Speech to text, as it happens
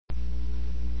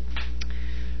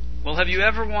Well, have you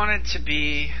ever wanted to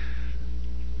be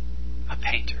a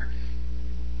painter?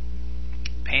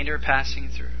 Painter passing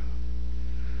through.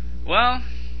 Well,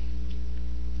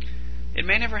 it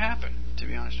may never happen, to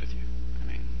be honest with you. I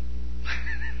mean,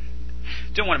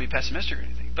 don't want to be pessimistic or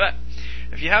anything, but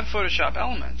if you have Photoshop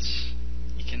elements,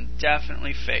 you can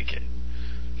definitely fake it.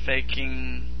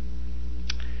 Faking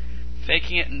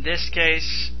it in this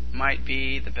case might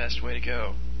be the best way to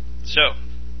go. So,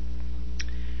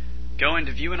 go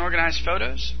into View and Organize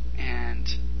Photos and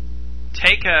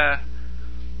take a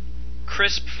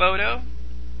crisp photo,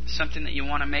 something that you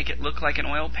want to make it look like an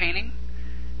oil painting,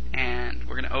 and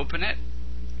we're going to open it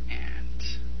and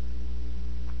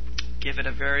give it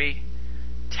a very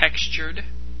textured,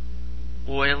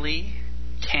 oily,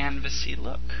 canvasy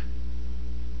look.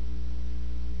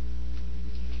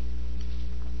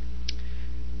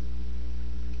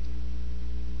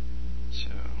 So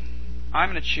I'm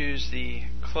going to choose the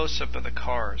close-up of the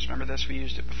cars. Remember this? We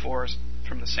used it before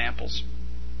from the samples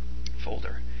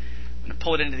folder. I'm going to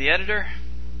pull it into the editor,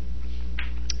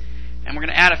 and we're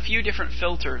going to add a few different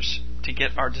filters to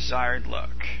get our desired look.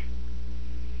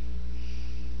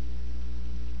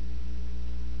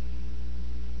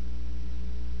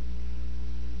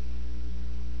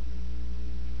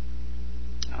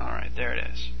 Alright, there it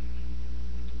is.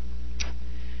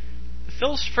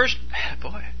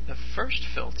 The first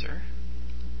filter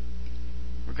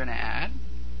we're going to add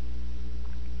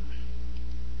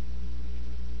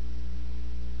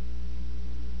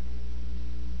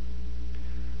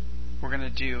we're going to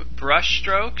do brush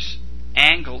strokes,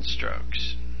 angled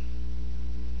strokes.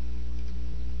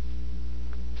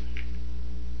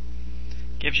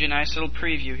 Gives you a nice little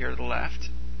preview here to the left.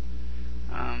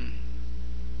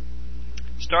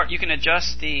 You can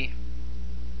adjust the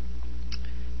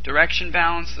direction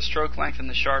balance, the stroke length, and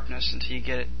the sharpness until you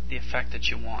get the effect that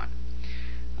you want.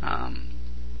 I'm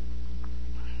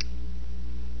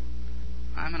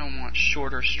going to want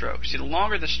shorter strokes. See, the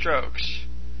longer the strokes,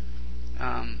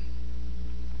 let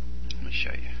me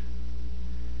show you,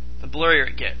 the blurrier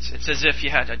it gets. It's as if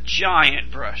you had a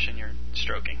giant brush and you're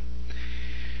stroking.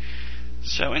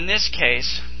 So in this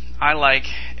case, I like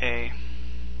a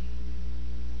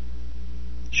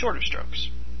shorter strokes.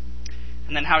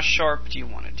 And then how sharp do you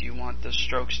want it? Do you want the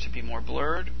strokes to be more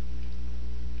blurred?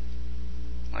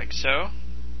 Like so?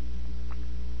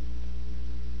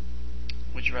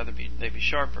 Would you rather they be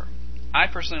sharper? I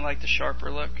personally like the sharper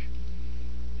look.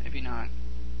 Maybe not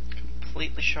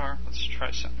completely sharp. Let's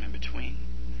try something in between.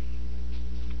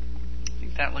 I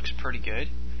think that looks pretty good.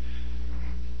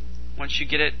 Once you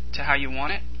get it to how you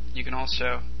want it, you can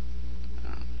also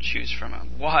choose from a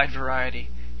wide variety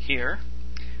here.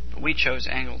 But we chose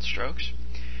angled strokes.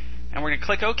 And we're going to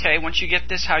click OK. Once you get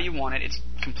this how you want it, it's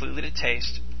completely to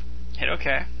taste. Hit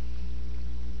OK.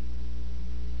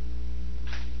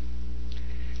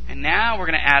 And now we're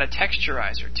going to add a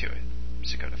texturizer to it.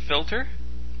 So go to Filter,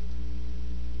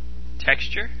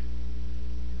 Texture,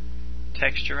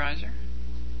 Texturizer.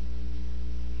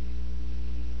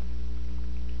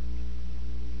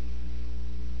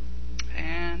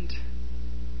 And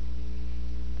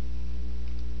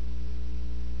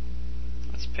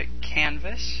let's pick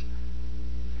Canvas.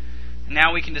 And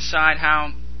now we can decide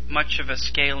how much of a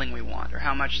scaling we want, or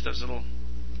how much those little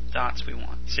dots we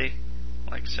want. See?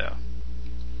 Like so.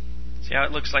 See how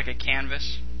it looks like a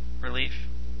canvas relief?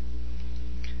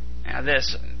 Now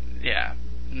this, yeah,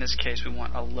 in this case we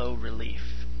want a low relief.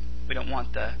 We don't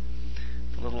want the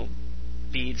little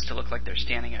beads to look like they're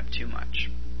standing up too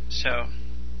much. So,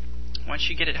 once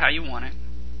you get it how you want it,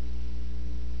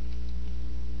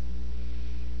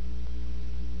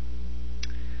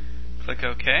 click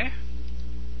OK.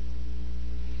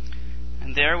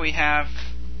 And there we have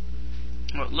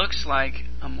what looks like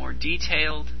a more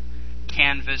detailed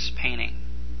canvas painting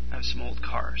of some old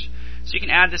cars. So you can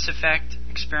add this effect,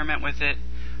 experiment with it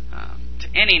to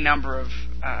any number of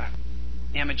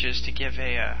images to give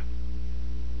a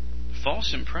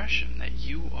false impression that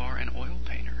you are an oil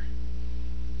painter.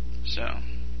 So,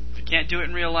 if you can't do it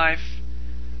in real life,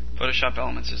 Photoshop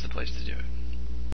Elements is the place to do it.